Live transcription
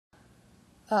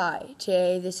Hi,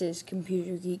 today this is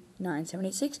Computer Geek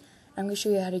 9786. I'm going to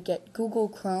show you how to get Google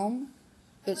Chrome.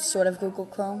 It's sort of Google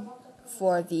Chrome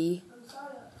for the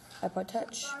iPod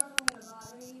Touch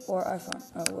or iPhone.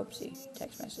 Oh, whoopsie,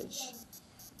 text message.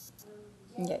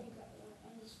 Okay,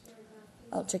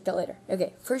 I'll check that later.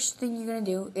 Okay, first thing you're going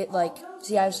to do,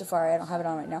 see, I have Safari, I don't have it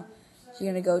on right now. So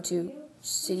you're going to go to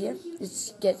Cydia.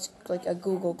 It gets like a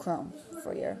Google Chrome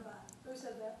for your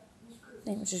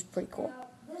thing, which is pretty cool.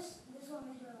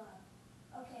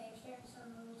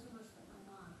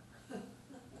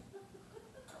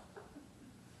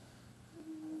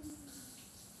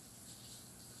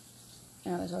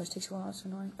 Yeah, this always takes a while, it's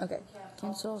annoying. Okay,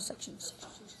 cancel sections.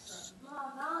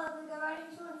 Mom, now that I'm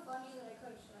writing something funny that I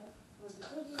could have said.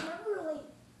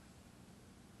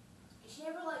 She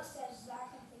never says that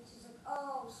kind of thing. She's like,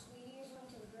 oh, sweetie, you went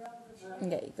to the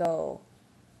grill. Okay, go.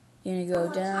 You're gonna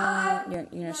go down. You're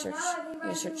gonna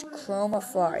search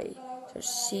Chromafari. So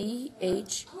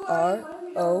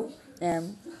CHROM.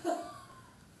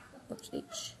 Oops,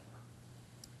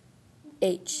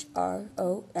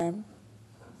 HROM.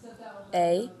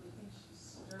 Okay,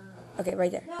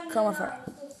 right there. Chromafari.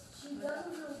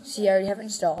 See, I already have it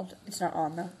installed. It's not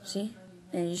on though. See?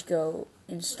 And you just go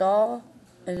install,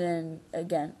 and then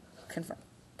again confirm.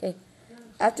 Okay.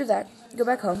 After that, go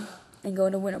back home and go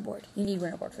into Winterboard. You need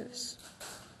Winterboard for this.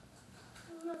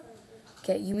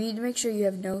 Okay, you need to make sure you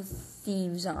have no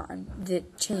themes on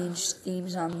that change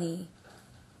themes on the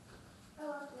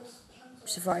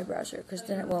Safari browser, because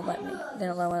then it won't let me. Then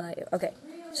it won't let you. Okay,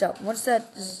 so once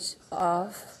that is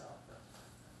off,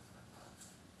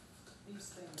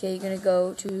 okay, you're gonna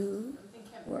go to,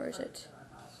 where is it?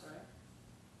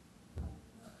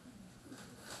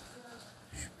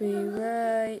 Should be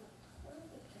right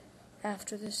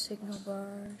after the signal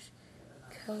bars.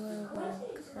 Color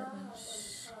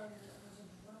curtains.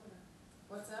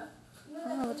 What's that?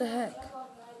 Oh, what the heck?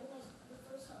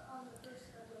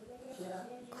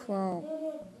 Chrome.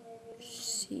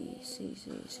 C.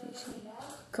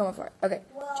 Chromafari. Okay,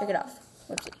 check it off.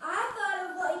 Whoopsie.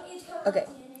 Okay,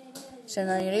 so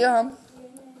now you're gonna go home.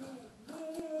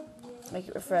 Make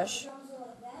it refresh.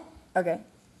 Okay.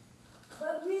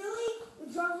 But really,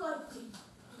 it drums like.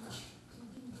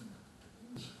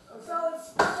 So if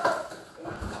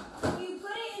you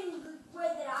put it in the way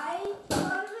that I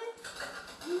thought of it,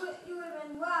 you would have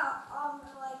been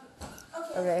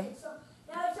Okay. So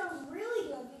now it sounds really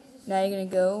good because now you're gonna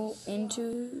go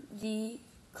into the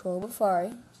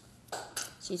Chromafari.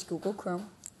 See, it's Google Chrome.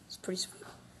 It's pretty sweet.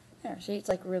 Yeah, see, it's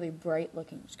like really bright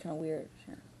looking. It's kind of weird.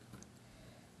 Here.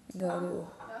 Go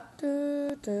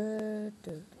to.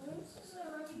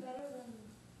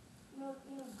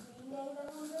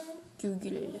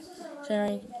 Google it.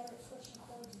 Sorry.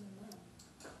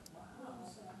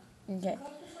 Okay.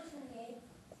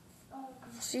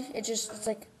 See, it's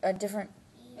like a different.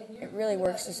 It really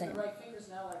works the same.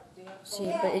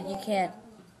 See, but you can't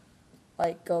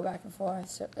go back and forth.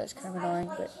 So that's kind of annoying.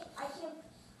 But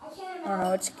I don't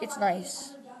know. It's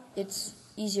nice. It's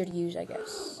easier to use, I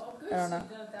guess. I don't know.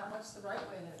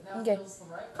 Okay.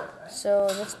 So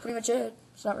that's pretty much it.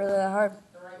 It's not really that hard.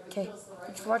 Okay.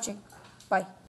 Thanks for watching. Bye.